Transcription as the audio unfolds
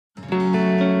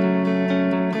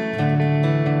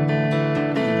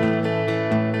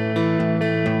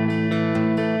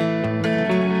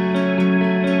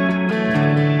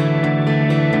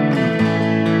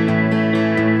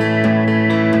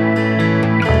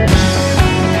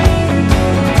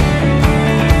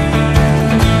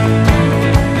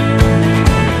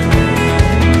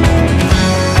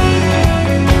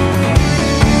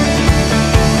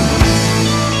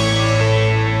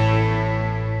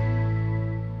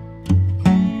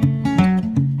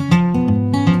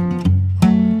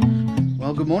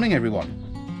Good morning, everyone.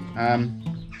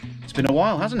 It's been a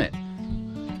while, hasn't it?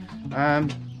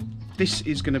 This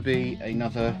is going to be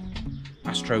another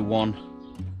Astro 1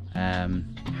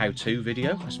 how-to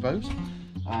video, I suppose.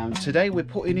 Today we're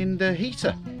putting in the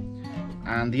heater,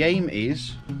 and the aim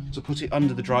is to put it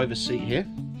under the driver's seat here,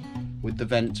 with the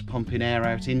vent pumping air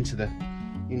out into the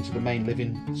main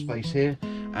living space here,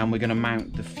 and we're going to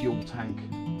mount the fuel tank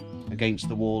against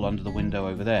the wall under the window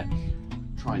over there,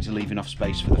 trying to leave enough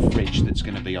space for the fridge that's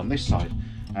going to be on this side.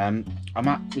 I'm at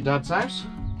my dad's house,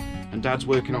 and dad's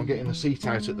working on getting the seat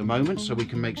out at the moment so we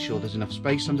can make sure there's enough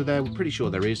space under there. We're pretty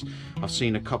sure there is. I've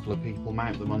seen a couple of people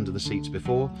mount them under the seats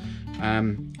before.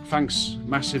 Thanks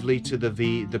massively to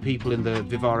the people in the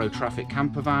Vivaro Traffic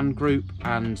Camper Van group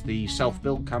and the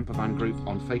Self-Built Camper Van group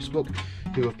on Facebook,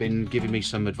 who have been giving me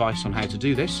some advice on how to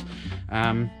do this.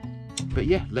 But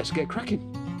yeah, let's get cracking.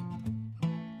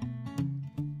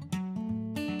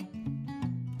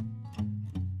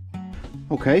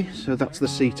 Okay, so that's the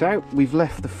seat out. We've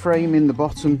left the frame in the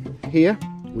bottom here,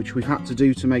 which we've had to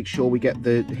do to make sure we get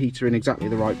the heater in exactly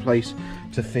the right place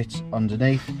to fit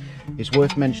underneath. It's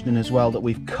worth mentioning as well that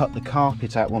we've cut the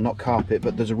carpet out, well, not carpet,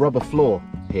 but there's a rubber floor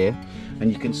here,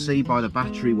 and you can see by the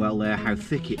battery well there how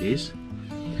thick it is.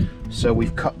 So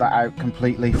we've cut that out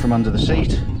completely from under the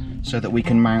seat so that we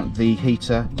can mount the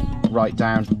heater right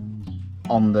down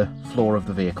on the floor of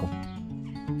the vehicle.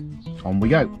 On we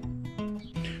go.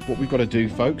 What we've got to do,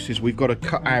 folks, is we've got to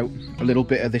cut out a little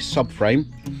bit of this subframe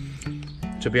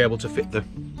to be able to fit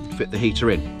the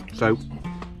heater in. So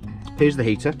here's the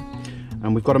heater,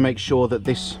 and we've got to make sure that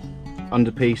this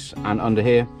underpiece and under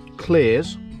here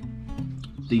clears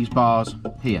these bars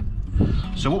here.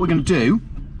 So what we're going to do,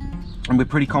 and we're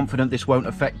pretty confident this won't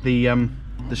affect the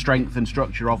strength and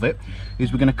structure of it,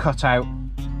 is we're going to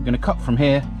cut from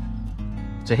here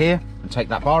to here and take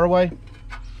that bar away,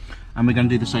 and we're going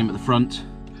to do the same at the front,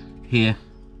 here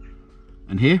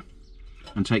and here,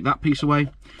 and take that piece away,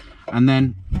 and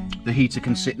then the heater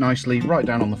can sit nicely right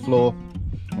down on the floor,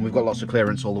 and we've got lots of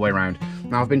clearance all the way around.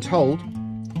 Now, I've been told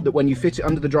that when you fit it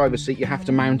under the driver's seat, you have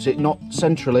to mount it not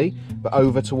centrally but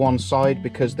over to one side,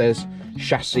 because there's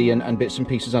chassis and bits and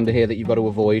pieces under here that you've got to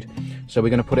avoid. So we're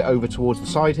going to put it over towards the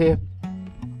side here,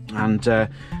 and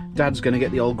Dad's going to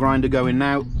get the old grinder going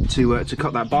now to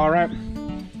cut that bar out.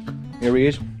 Here he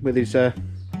is with his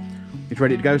he's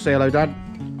ready to go. Say hello, Dad.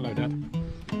 Hello, Dad.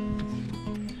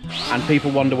 And people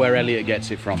wonder where Elliot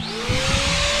gets it from.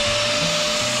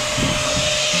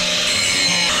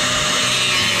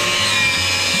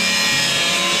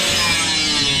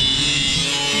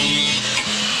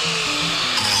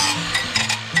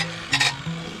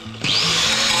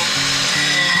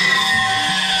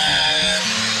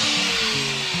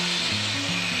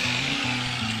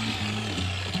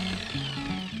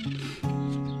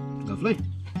 Lovely.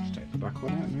 Back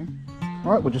one out now.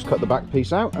 Right, we'll just cut the back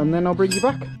piece out and then I'll bring you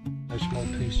back. No small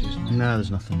pieces. No, there's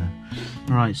nothing there.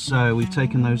 Right, so we've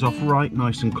taken those off right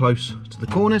nice and close to the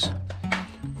corners,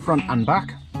 front and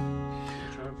back.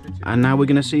 And now we're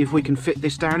going to see if we can fit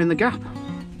this down in the gap.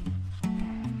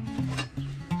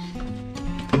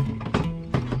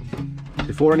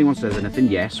 Before anyone says anything,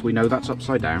 yes, we know that's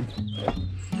upside down.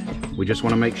 We just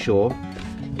want to make sure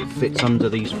it fits under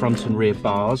these front and rear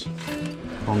bars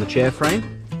on the chair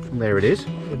frame. And there it is.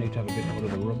 We need to have a bit more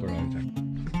of the rubber out.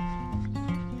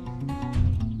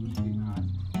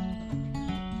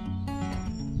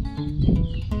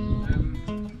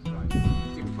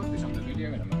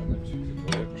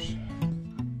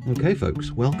 Okay,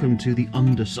 folks, welcome to the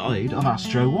underside of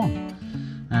Astro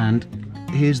 1. And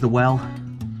here's the well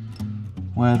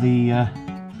where the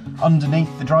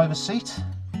underneath the driver's seat.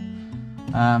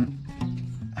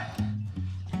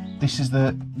 This is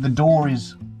the door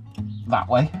is that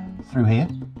way through here,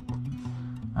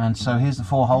 and so here's the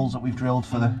 4 holes that we've drilled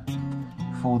for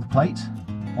the plate.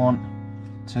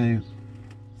 1, 2,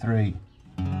 3,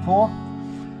 4,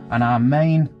 and our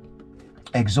main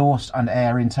exhaust and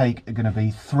air intake are going to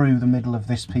be through the middle of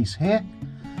this piece here,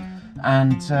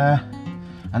 and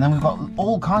then we've got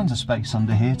all kinds of space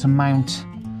under here to mount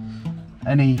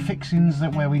any fixings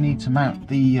where we need to mount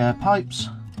the pipes,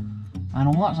 and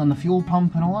all that, and the fuel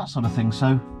pump and all that sort of thing.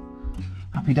 So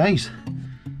happy days.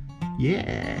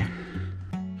 Yeah.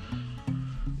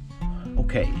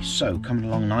 Okay, so coming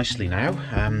along nicely now.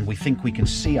 We think we can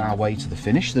see our way to the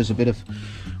finish. There's a bit of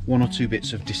 1 or 2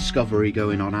 bits of discovery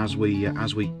going on as we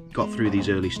got through these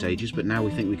early stages, but now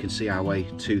we think we can see our way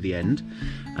to the end.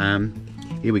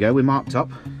 Here we go, we're marked up.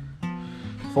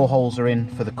 4 holes are in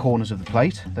for the corners of the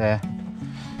plate, there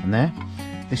and there.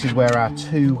 This is where our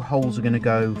 2 holes are going to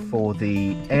go for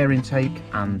the air intake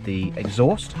and the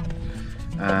exhaust.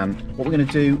 What we're going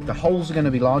to do, the holes are going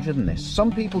to be larger than this.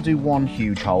 Some people do 1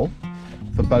 huge hole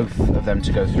for both of them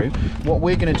to go through. What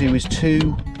we're going to do is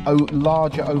 2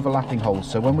 larger overlapping holes.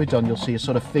 So when we're done, you'll see a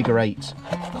sort of figure 8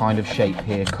 kind of shape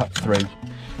here cut through.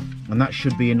 And that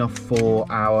should be enough for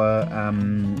our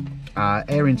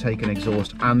air intake and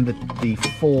exhaust, and the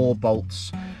 4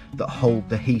 bolts that hold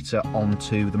the heater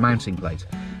onto the mounting plate.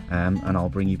 And I'll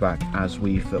bring you back as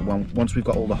once we've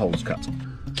got all the holes cut.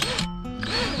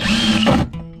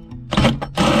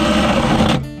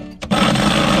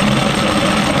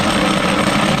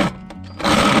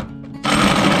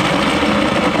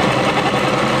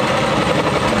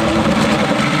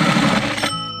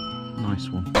 Nice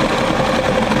one.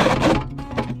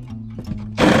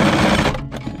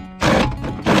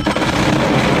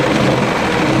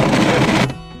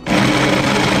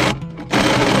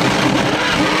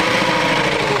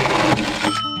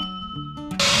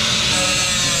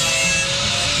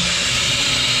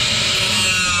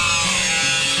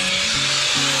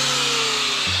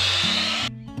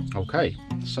 Okay,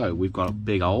 so we've got a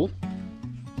big hole.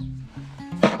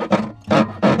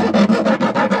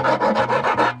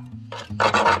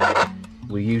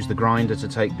 We use the grinder to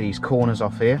take these corners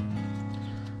off here,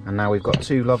 and now we've got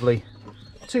two lovely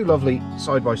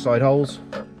side-by-side holes,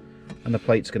 and the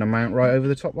plate's going to mount right over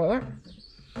the top like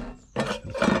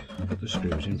that. Put the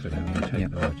screws in for that and take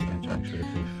the light again to make sure it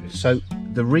fits. So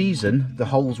the reason the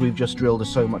holes we've just drilled are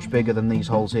so much bigger than these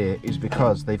holes here is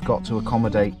because they've got to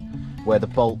accommodate where the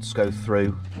bolts go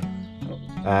through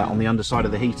on the underside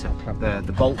of the heater.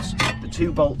 The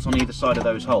 2 bolts on either side of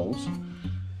those holes,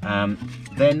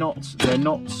 they're not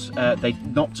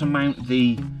to mount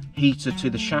the heater to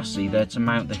the chassis, they're to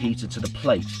mount the heater to the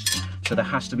plate. So there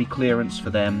has to be clearance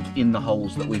for them in the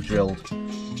holes that we've drilled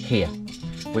here,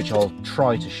 which I'll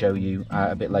try to show you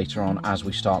a bit later on as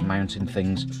we start mounting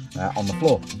things on the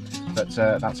floor. But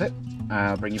that's it.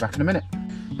 I'll bring you back in a minute.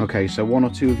 Okay, so 1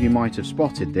 or 2 of you might have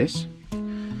spotted this.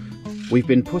 We've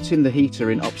been putting the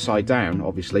heater in upside down,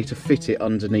 obviously, to fit it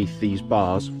underneath these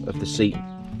bars of the seat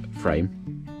frame.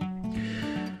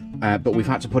 But we've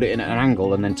had to put it in at an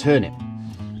angle and then turn it.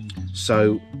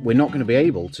 So we're not going to be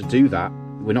able to do that.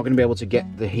 We're not going to be able to get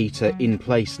the heater in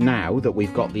place now that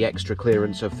we've got the extra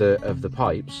clearance of the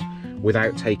pipes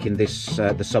without taking this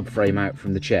the subframe out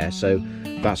from the chair. So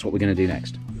that's what we're going to do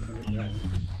next.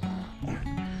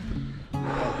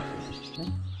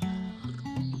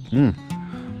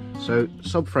 So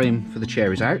subframe for the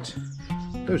chair is out.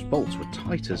 Those bolts were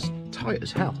tight as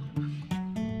hell.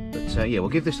 But yeah, we'll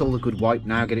give this all a good wipe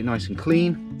now, get it nice and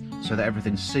clean so that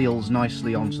everything seals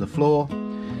nicely onto the floor.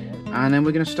 And then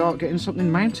we're going to start getting something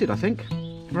mounted, I think.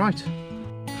 Right.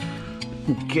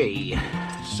 Okay,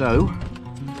 so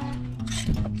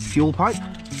fuel pipe.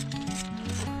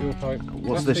 Fuel pipe.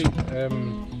 What's this?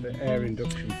 The air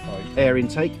induction pipe. Air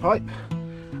intake pipe.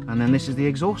 And then this is the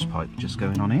exhaust pipe just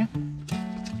going on here.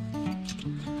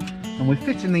 And we're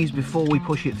fitting these before we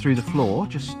push it through the floor,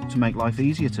 just to make life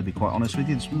easier, to be quite honest with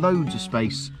you. There's loads of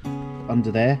space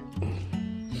under there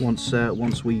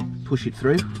once we push it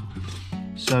through.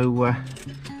 So it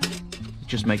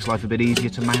just makes life a bit easier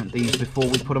to mount these before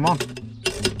we put them on.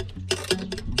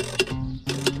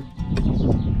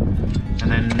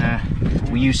 And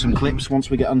then we use some clips once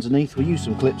we get underneath. We use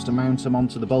some clips to mount them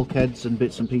onto the bulkheads and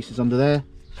bits and pieces under there.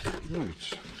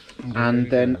 Right. And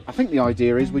then I think the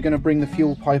idea is we're going to bring the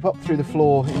fuel pipe up through the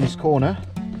floor in this corner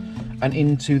and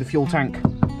into the fuel tank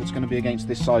that's going to be against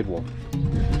this sidewall.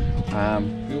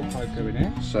 Fuel pipe going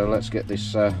in. So let's get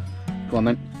this, go on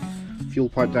then, fuel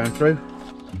pipe down through.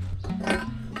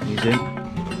 He's in.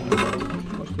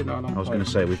 I was going to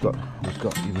say we've got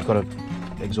a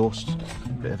exhaust, a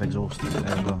bit of exhaust there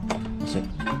as well. That's it,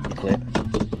 clear.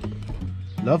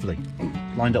 Lovely.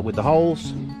 Lined up with the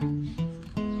holes.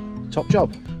 Top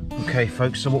job. Okay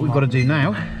folks, so what we've got to do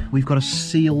now, we've got to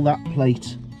seal that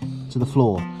plate to the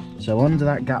floor. So under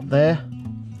that gap there,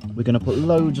 we're going to put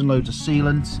loads and loads of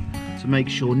sealant to make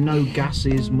sure no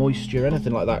gases, moisture,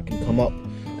 anything like that can come up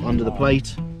under the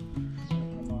plate.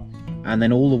 And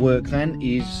then all the work then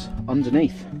is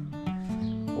underneath.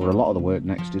 Or a lot of the work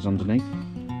next is underneath.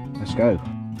 Let's go.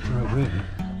 Right,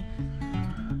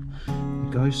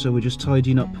 guys. So we're just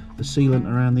tidying up the sealant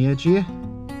around the edge here.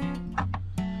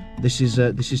 This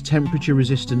is temperature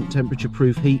resistant, temperature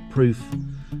proof, heat proof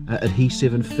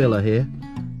adhesive and filler here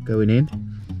going in,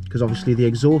 because obviously the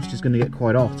exhaust is going to get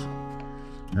quite hot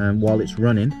while it's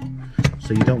running,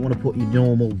 so you don't want to put your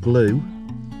normal glue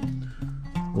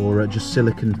or just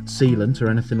silicone sealant or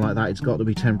anything like that. It's got to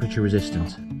be temperature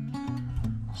resistant.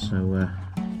 So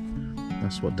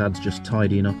that's what Dad's just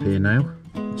tidying up here now.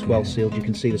 It's well sealed. You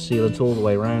can see the sealant all the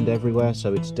way around everywhere,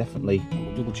 so it's definitely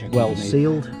well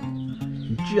sealed.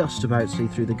 Just about see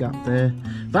through the gap there.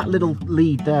 That little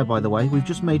lead there, by the way, we've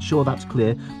just made sure that's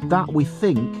clear. That we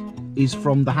think is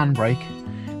from the handbrake.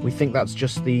 We think that's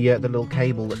just the little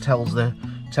cable that tells the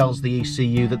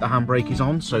ECU that the handbrake is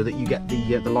on, so that you get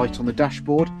the light on the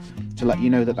dashboard to let you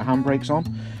know that the handbrake's on.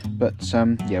 But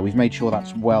yeah, we've made sure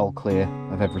that's well clear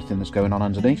of everything that's going on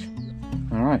underneath.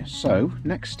 All right, so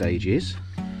next stage is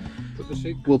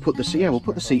we'll put the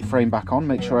seat frame back on,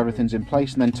 make sure everything's in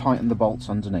place, and then tighten the bolts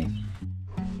underneath.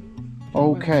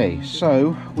 Okay,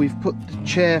 so we've put the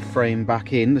chair frame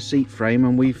back in, the seat frame,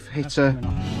 and we've hit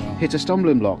a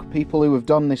stumbling block. People who have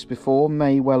done this before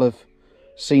may well have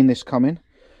seen this coming,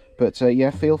 but yeah,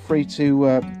 feel free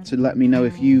to let me know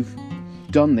if you've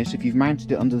done this, if you've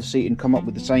mounted it under the seat and come up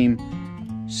with the same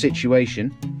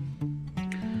situation.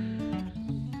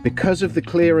 Because of the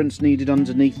clearance needed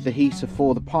underneath the heater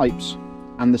for the pipes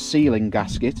and the sealing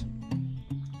gasket,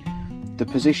 the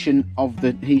position of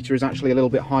the heater is actually a little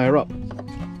bit higher up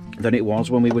than it was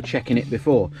when we were checking it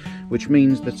before, which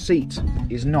means the seat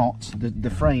is not, the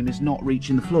frame is not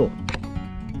reaching the floor.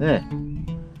 There.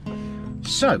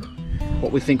 So,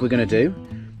 what we think we're going to do,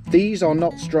 these are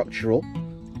not structural,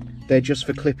 they're just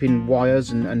for clipping wires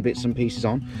and bits and pieces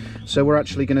on. So we're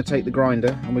actually going to take the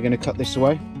grinder and we're going to cut this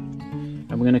away,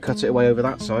 and we're going to cut it away over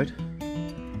that side.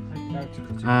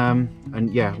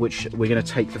 And yeah, which we're going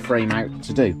to take the frame out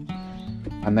to do.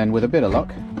 And then with a bit of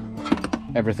luck,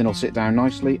 everything will sit down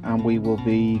nicely and we will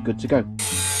be good to go.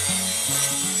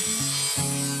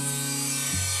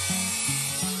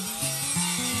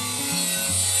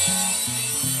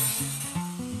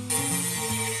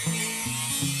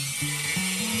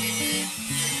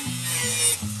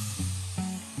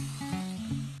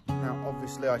 Now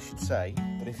obviously I should say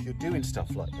that if you're doing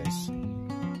stuff like this,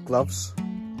 gloves,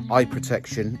 eye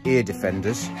protection, ear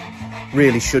defenders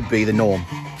really should be the norm.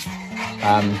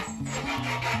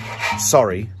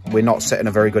 Sorry, we're not setting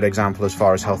a very good example as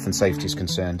far as health and safety is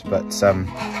concerned, but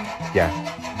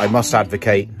yeah, I must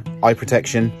advocate eye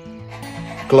protection,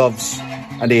 gloves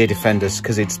and ear defenders,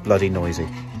 because it's bloody noisy.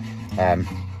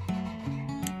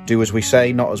 Do as we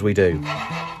say, not as we do.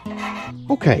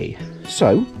 Okay,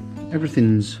 so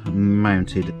everything's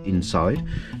mounted inside.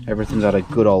 Everything's had a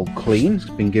good old clean. It's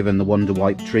been given the Wonder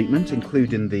Wipe treatment,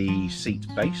 including the seat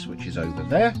base, which is over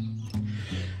there.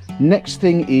 Next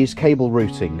thing is cable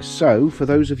routing. So for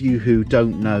those of you who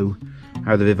don't know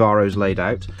how the Vivaro's laid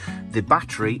out, the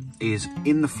battery is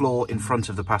in the floor in front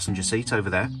of the passenger seat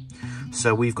over there.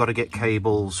 So we've got to get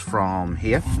cables from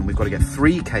here, and we've got to get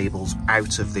 3 cables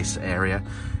out of this area.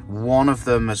 One of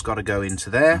them has got to go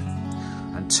into there,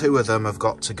 and 2 of them have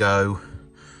got to go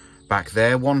back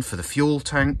there. One for the fuel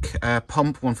tank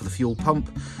pump, one for the fuel pump,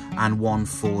 and one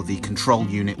for the control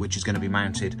unit, which is going to be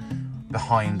mounted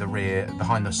behind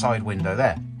the side window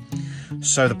there.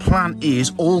 So the plan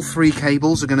is all 3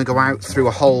 cables are going to go out through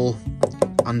a hole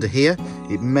under here.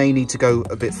 It may need to go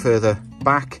a bit further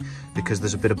back because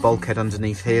there's a bit of bulkhead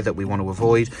underneath here that we want to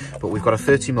avoid, but we've got a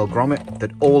 30mm grommet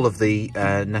that all of the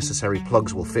necessary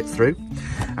plugs will fit through.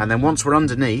 And then once we're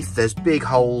underneath, there's big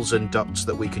holes and ducts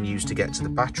that we can use to get to the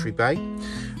battery bay,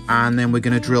 and then we're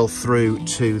going to drill through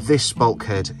to this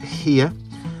bulkhead here.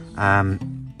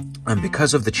 And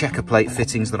because of the checker plate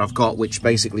fittings that I've got, which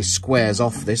basically squares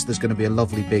off this, there's going to be a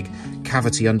lovely big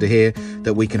cavity under here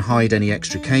that we can hide any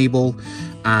extra cable.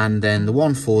 And then the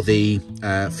one for the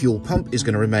fuel pump is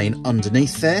going to remain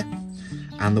underneath there.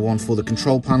 And the one for the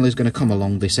control panel is going to come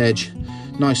along this edge,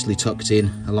 nicely tucked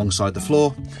in alongside the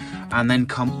floor, and then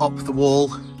come up the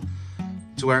wall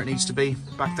to where it needs to be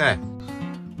back there.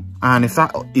 And if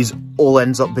that all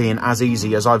ends up being as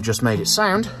easy as I've just made it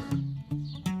sound,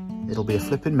 it'll be a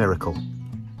flipping miracle.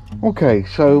 Okay,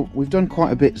 so we've done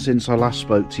quite a bit since I last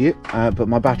spoke to you, but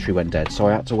my battery went dead, so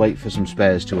I had to wait for some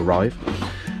spares to arrive.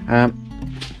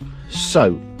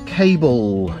 So,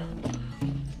 cable.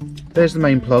 There's the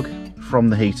main plug from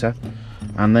the heater,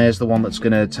 and there's the one that's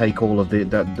going to take all of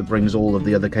that brings all of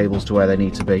the other cables to where they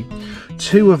need to be.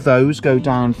 2 of those go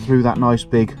down through that nice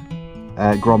big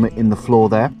grommet in the floor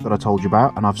there that I told you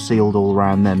about, and I've sealed all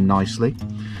around them nicely.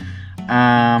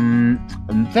 And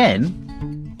then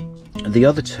the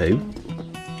other 2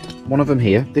 one of them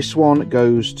here. This one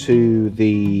goes to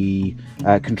the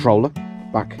controller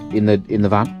back in the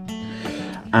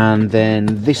van, and then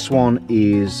this one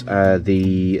is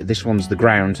this one's the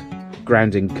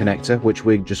grounding connector, which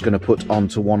we're just going to put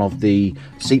onto one of the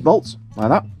seat bolts like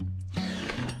that.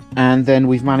 And then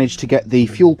we've managed to get the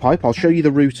fuel pipe. I'll show you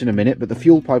the route in a minute, but the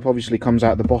fuel pipe obviously comes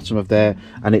out the bottom of there,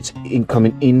 and it's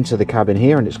coming into the cabin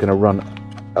here, and it's going to run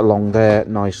along there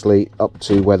nicely up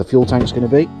to where the fuel tank's going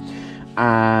to be.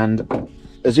 And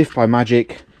as if by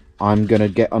magic, I'm going to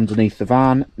get underneath the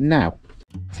van now.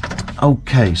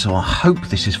 Okay, so I hope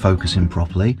this is focusing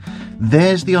properly.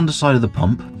 There's the underside of the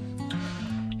pump.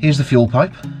 Here's the fuel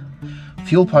pipe.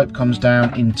 Fuel pipe comes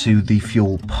down into the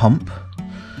fuel pump,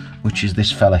 which is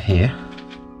this fella here.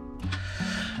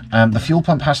 The fuel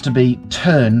pump has to be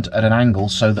turned at an angle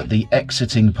so that the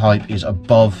exiting pipe is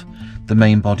above the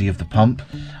main body of the pump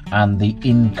and the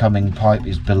incoming pipe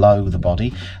is below the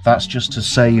body. That's just to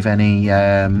save any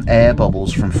air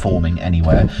bubbles from forming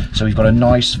anywhere. So we've got a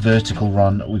nice vertical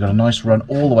run. We've got a nice run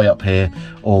all the way up here,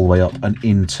 all the way up and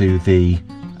into the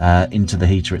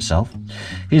heater itself.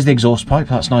 Here's the exhaust pipe.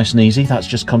 That's nice and easy. That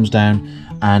just comes down,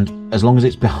 and as long as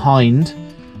it's behind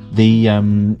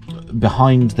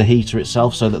the heater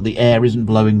itself, so that the air isn't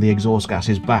blowing the exhaust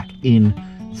gases back in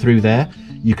through there,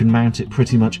 you can mount it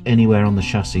pretty much anywhere on the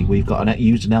chassis. We've got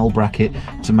used an L bracket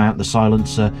to mount the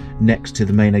silencer next to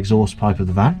the main exhaust pipe of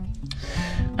the van.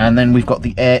 And then we've got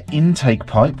the air intake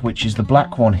pipe, which is the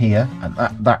black one here, and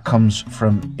that comes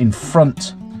from in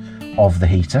front of the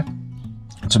heater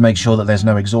to make sure that there's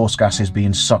no exhaust gases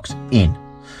being sucked in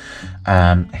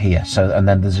here. So, and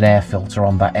then there's an air filter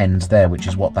on that end there, which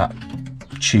is what that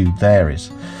tube there is.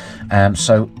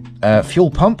 Fuel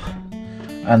pump,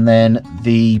 and then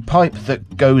the pipe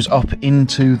that goes up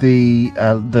into the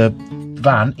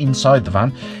van, inside the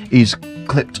van, is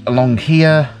clipped along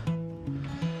here.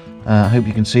 I hope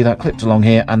you can see that, clipped along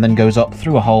here, and then goes up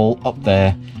through a hole up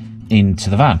there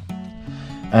into the van.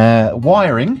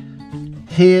 Wiring,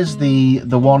 here's the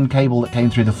one cable that came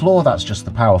through the floor. That's just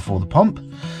the power for the pump,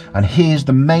 and here's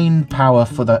the main power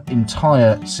for the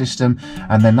entire system,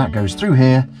 and then that goes through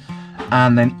here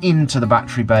and then into the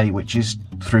battery bay, which is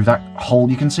through that hole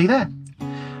you can see there.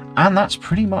 And that's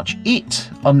pretty much it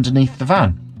underneath the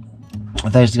van.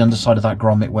 There's the underside of that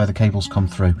grommet where the cables come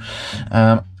through.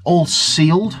 All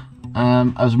sealed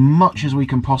as much as we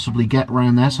can possibly get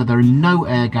around there, so there are no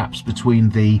air gaps between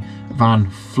the van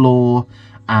floor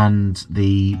and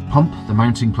the pump, the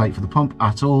mounting plate for the pump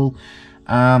at all.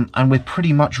 And we're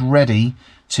pretty much ready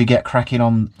to get cracking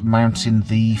on mounting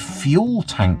the fuel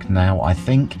tank now, I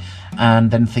think,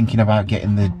 and then thinking about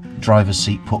getting the driver's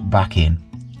seat put back in.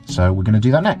 So we're going to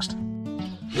do that next.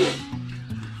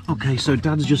 Okay, so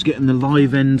Dad's just getting the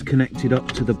live end connected up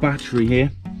to the battery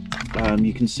here.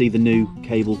 You can see the new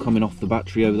cable coming off the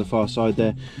battery over the far side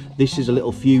there. This is a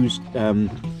little fuse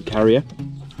carrier.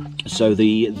 So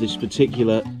this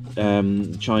particular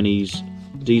Chinese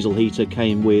diesel heater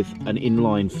came with an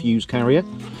inline fuse carrier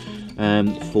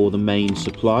for the main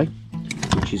supply,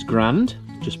 which is grand,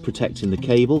 just protecting the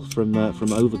cable from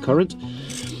overcurrent.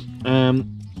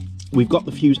 We've got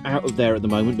the fuse out of there at the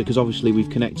moment because obviously we've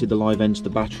connected the live end to the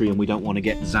battery and we don't want to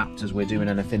get zapped as we're doing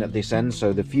anything at this end,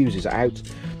 so the fuse is out,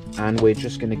 and we're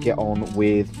just going to get on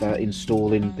with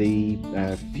installing the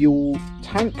fuel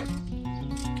tank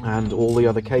and all the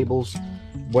other cables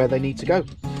where they need to go,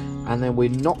 and then we're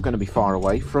not going to be far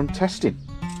away from testing,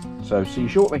 so see you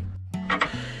shortly.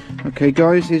 Okay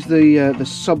guys, here's the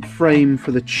subframe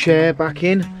for the chair back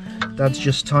in. Dad's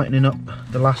just tightening up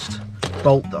the last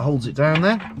bolt that holds it down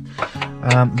there.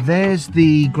 There's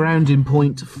the grounding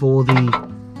point for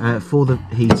the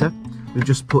heater. We've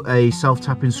just put a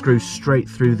self-tapping screw straight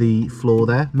through the floor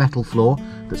there, metal floor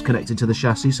that's connected to the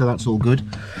chassis, so that's all good.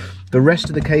 The rest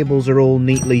of the cables are all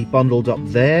neatly bundled up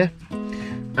there,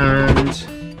 and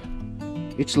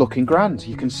it's looking grand.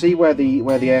 You can see where the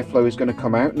airflow is going to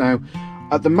come out. Now,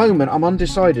 at the moment, I'm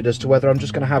undecided as to whether I'm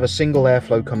just going to have a single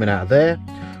airflow coming out of there,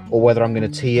 or whether I'm going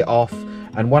to tee it off.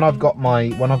 And when I've got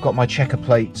my checker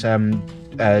plate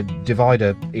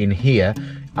divider in here,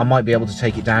 I might be able to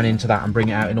take it down into that and bring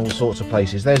it out in all sorts of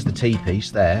places. There's the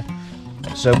T-piece there.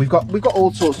 So we've got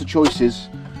all sorts of choices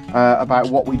about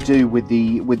what we do with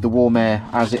the warm air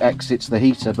as it exits the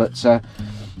heater. But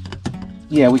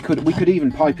yeah, we could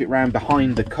even pipe it round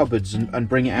behind the cupboards and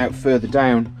bring it out further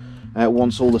down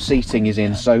once all the seating is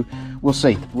in. So we'll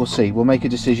see. We'll make a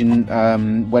decision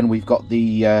when we've got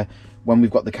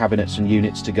the cabinets and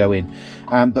units to go in.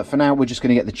 But for now, we're just going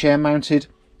to get the chair mounted,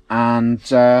 and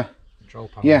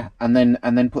yeah, and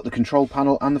then put the control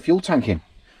panel and the fuel tank in.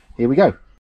 Here we go.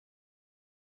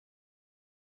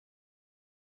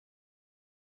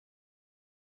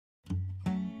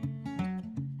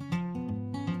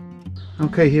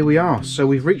 Okay, here we are. So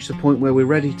we've reached the point where we're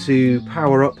ready to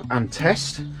power up and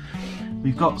test.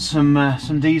 We've got some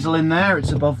diesel in there.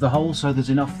 It's above the hole, so there's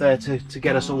enough there to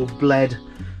get us all bled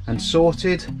and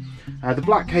sorted. The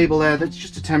black cable there, that's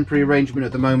just a temporary arrangement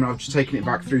at the moment. I've just taken it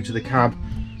back through to the cab,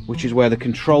 which is where the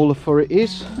controller for it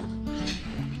is.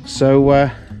 So,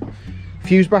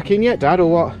 fuse back in yet, Dad, or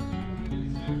what?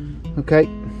 Okay.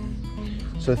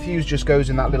 So the fuse just goes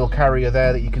in that little carrier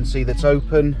there that you can see that's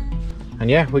open. And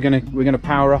yeah, we're gonna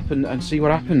power up and see what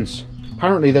happens.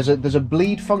 Apparently there's a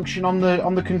bleed function on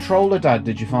the controller, Dad.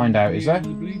 Did you find out? Is there? The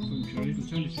bleed function. You can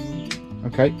tell if you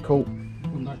want. Okay, cool.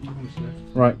 Come back to one sec.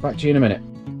 Right, back to you in a minute.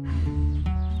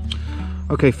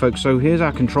 Okay, folks. So here's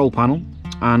our control panel,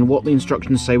 and what the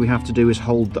instructions say we have to do is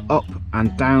hold the up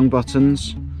and down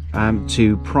buttons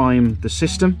to prime the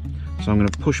system. So I'm going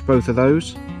to push both of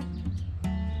those.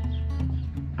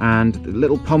 And the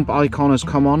little pump icon has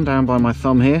come on down by my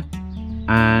thumb here,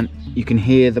 and you can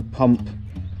hear the pump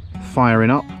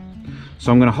firing up.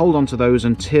 So I'm going to hold on to those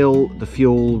until the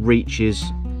fuel reaches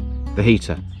the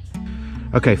heater.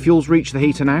 Okay, fuel's reached the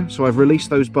heater now, so I've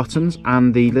released those buttons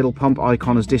and the little pump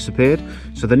icon has disappeared.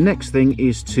 So the next thing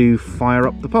is to fire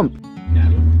up the pump.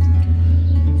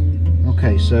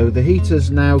 Okay, so the heater's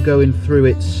now going through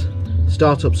its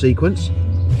startup sequence,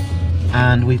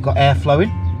 and we've got air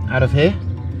flowing out of here.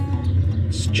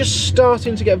 It's just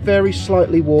starting to get very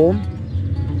slightly warm.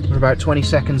 We're about 20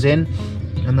 seconds in,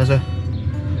 and there's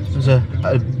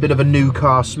a bit of a new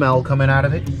car smell coming out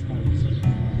of it.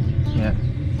 Yeah,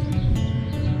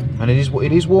 and it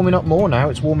is warming up more now.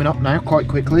 It's warming up now quite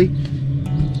quickly.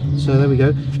 So there we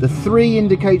go. The 3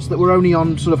 indicates that we're only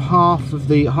on sort of half of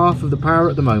the power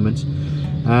at the moment.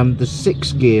 There's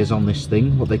 6 gears on this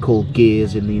thing, what they call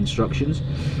gears in the instructions.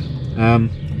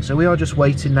 So we are just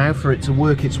waiting now for it to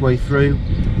work its way through.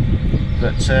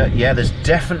 But yeah, there's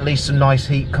definitely some nice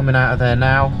heat coming out of there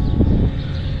now.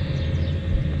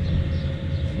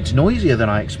 It's noisier than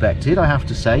I expected, I have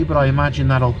to say, but I imagine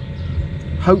that'll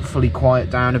hopefully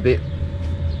quiet down a bit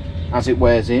as it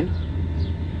wears in.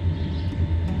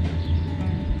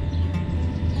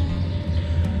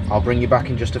 I'll bring you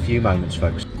back in just a few moments,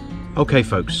 folks. Okay,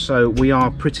 folks, so we are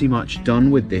pretty much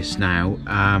done with this now.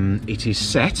 It is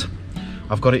set.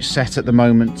 I've got it set at the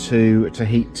moment to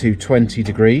heat to 20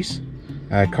 degrees.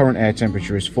 Current air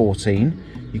temperature is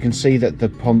 14. You can see that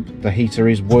the heater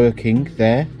is working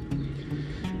there.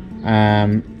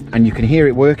 And you can hear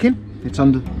it working. It's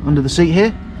under the seat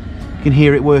here. You can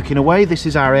hear it working away. This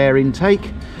is our air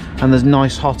intake, and there's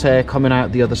nice hot air coming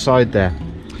out the other side there.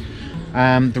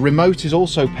 The remote is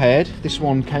also paired. This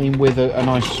one came with a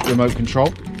nice remote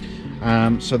control.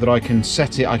 So that I can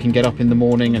set it, I can get up in the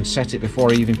morning and set it before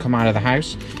I even come out of the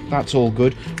house. That's all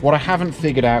good. What I haven't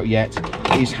figured out yet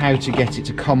is how to get it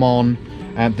to come on.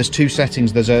 There's 2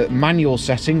 settings. There's a manual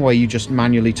setting where you just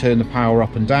manually turn the power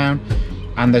up and down,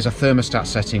 and there's a thermostat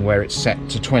setting where it's set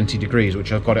to 20 degrees,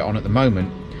 which I've got it on at the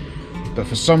moment. But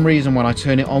for some reason, when I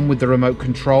turn it on with the remote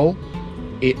control,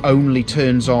 it only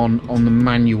turns on the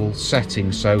manual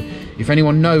setting. So if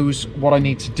anyone knows what I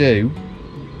need to do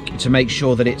to make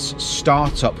sure that its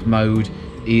startup mode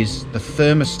is the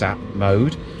thermostat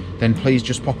mode, then please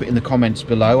just pop it in the comments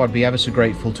below. I'd be ever so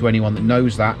grateful to anyone that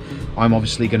knows that. I'm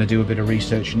obviously going to do a bit of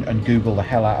research and Google the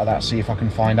hell out of that, see if I can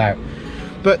find out.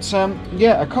 But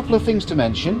yeah, a couple of things to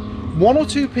mention. 1 or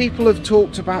 2 people have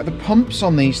talked about the pumps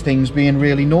on these things being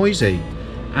really noisy,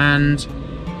 and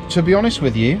to be honest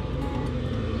with you,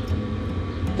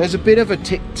 there's a bit of a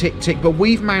tick tick tick, but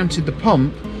we've mounted the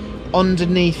pump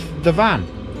underneath the van,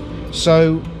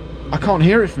 so I can't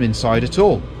hear it from inside at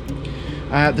all.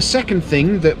 The second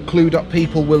thing that clued up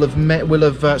people will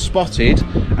have spotted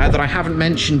that I haven't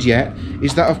mentioned yet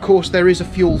is that, of course, there is a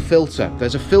fuel filter.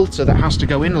 There's a filter that has to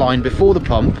go in line before the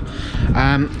pump,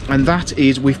 and that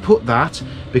is, we've put that,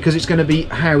 because it's going to be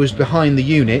housed behind the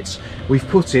units, we've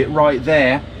put it right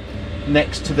there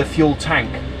next to the fuel tank.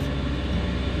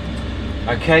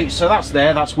 Okay, so that's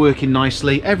there, that's working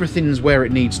nicely, everything's where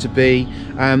it needs to be.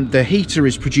 The heater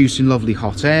is producing lovely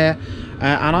hot air,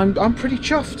 and I'm pretty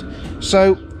chuffed.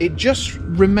 So it just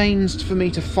remains for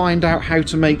me to find out how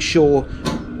to make sure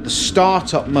the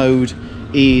startup mode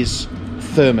is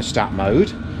thermostat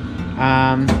mode,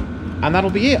 and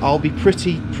that'll be it. I'll be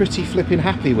pretty flipping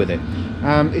happy with it.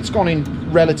 It's gone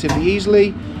in relatively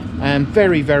easily, and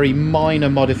very minor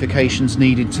modifications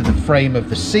needed to the frame of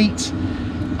the seat,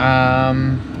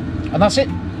 and that's it.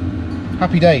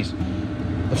 Happy days.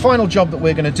 The final job that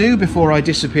we're going to do before I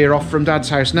disappear off from Dad's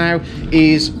house now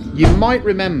is, you might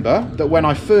remember that when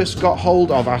I first got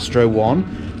hold of Astro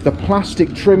 1, the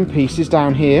plastic trim pieces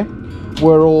down here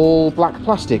were all black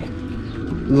plastic,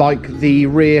 like the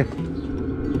rear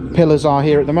pillars are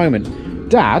here at the moment.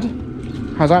 Dad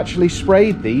has actually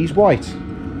sprayed these white,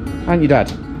 haven't you,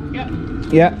 Dad? Yeah.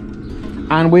 Yeah.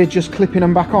 And we're just clipping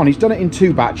them back on. He's done it in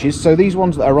 2 batches, so these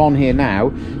ones that are on here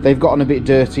now, they've gotten a bit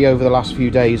dirty over the last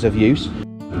few days of use.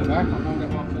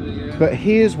 But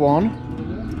here's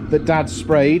one that Dad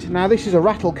sprayed. Now this is a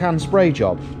rattle can spray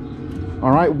job,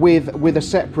 all right, with a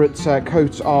separate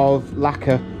coat of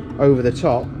lacquer over the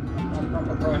top.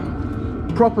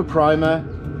 Proper primer,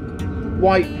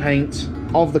 white paint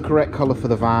of the correct colour for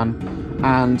the van,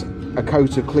 and a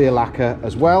coat of clear lacquer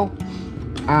as well.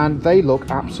 And they look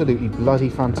absolutely bloody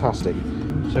fantastic.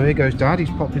 So here goes Dad.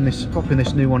 He's popping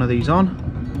this new one of these on.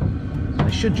 They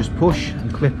should just push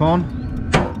and clip on.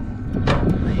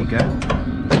 There you go.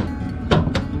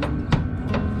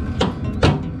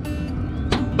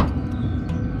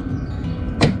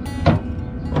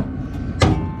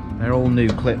 They're all new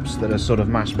clips that are sort of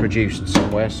mass produced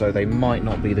somewhere, so they might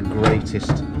not be the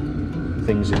greatest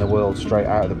things in the world straight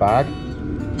out of the bag.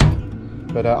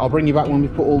 But I'll bring you back when we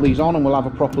put all these on, and we'll have a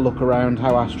proper look around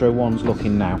how Astro 1's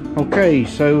looking now. Okay,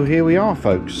 so here we are,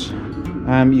 folks.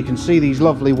 You can see these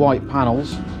lovely white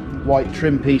panels, white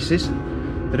trim pieces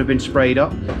that have been sprayed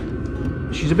up.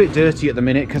 She's a bit dirty at the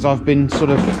minute because I've been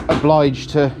sort of obliged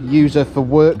to use her for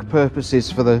work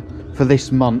purposes for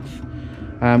this month,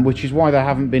 which is why there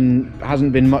hasn't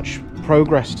been much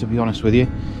progress, to be honest with you.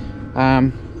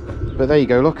 But there you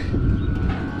go, look,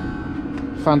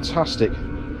 fantastic.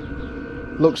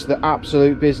 Looks the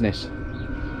absolute business.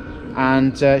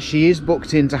 And she is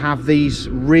booked in to have these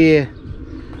rear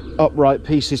upright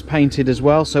pieces painted as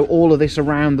well, so all of this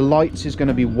around the lights is going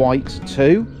to be white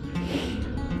too,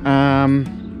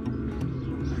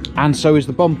 and so is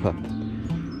the bumper.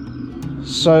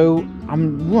 So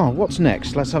well, what's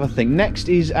next? Let's have a think. Next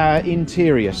is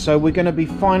interior. So we're going to be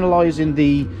finalizing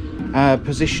the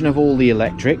position of all the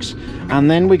electrics,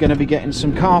 and then we're going to be getting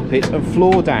some carpet and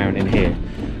floor down in here.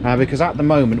 Because at the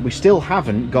moment we still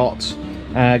haven't got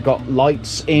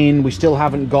lights in, we still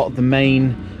haven't got the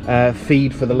main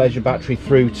feed for the leisure battery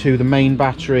through to the main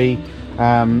battery.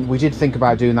 We did think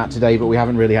about doing that today, but we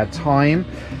haven't really had time.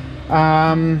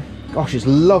 Gosh, it's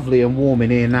lovely and warm in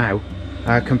here now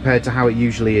compared to how it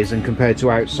usually is, and compared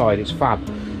to outside, it's fab.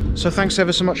 So thanks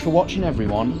ever so much for watching,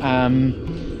 everyone.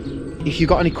 If you've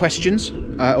got any questions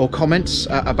or comments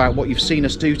about what you've seen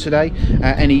us do today,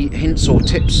 any hints or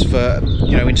tips for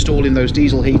installing those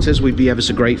diesel heaters, we'd be ever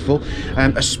so grateful,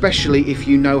 especially if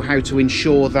you know how to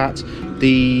ensure that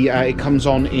it comes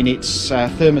on in its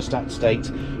thermostat state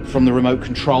from the remote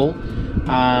control.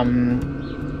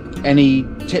 Any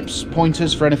tips,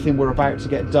 pointers for anything we're about to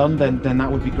get done, then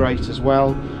that would be great as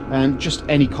well. And just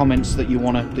any comments that you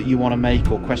want to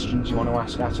make, or questions you want to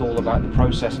ask at all about the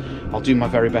process, I'll do my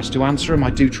very best to answer them.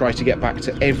 I do try to get back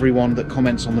to everyone that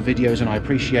comments on the videos, and I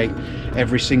appreciate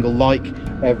every single like,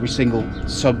 every single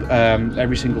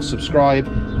subscribe,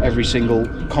 every single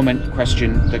comment,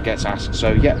 question that gets asked.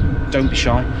 So yeah, don't be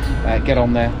shy, get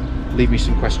on there, leave me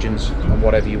some questions on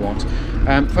whatever you want.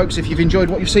 Folks, if you've enjoyed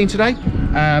what you've seen today,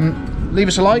 leave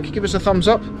us a like, give us a thumbs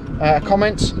up, a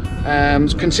comment,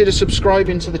 consider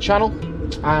subscribing to the channel,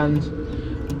 and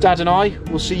Dad and I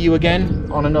will see you again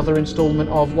on another instalment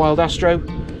of Wild Astro,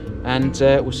 and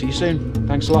we'll see you soon.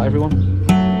 Thanks a lot, everyone.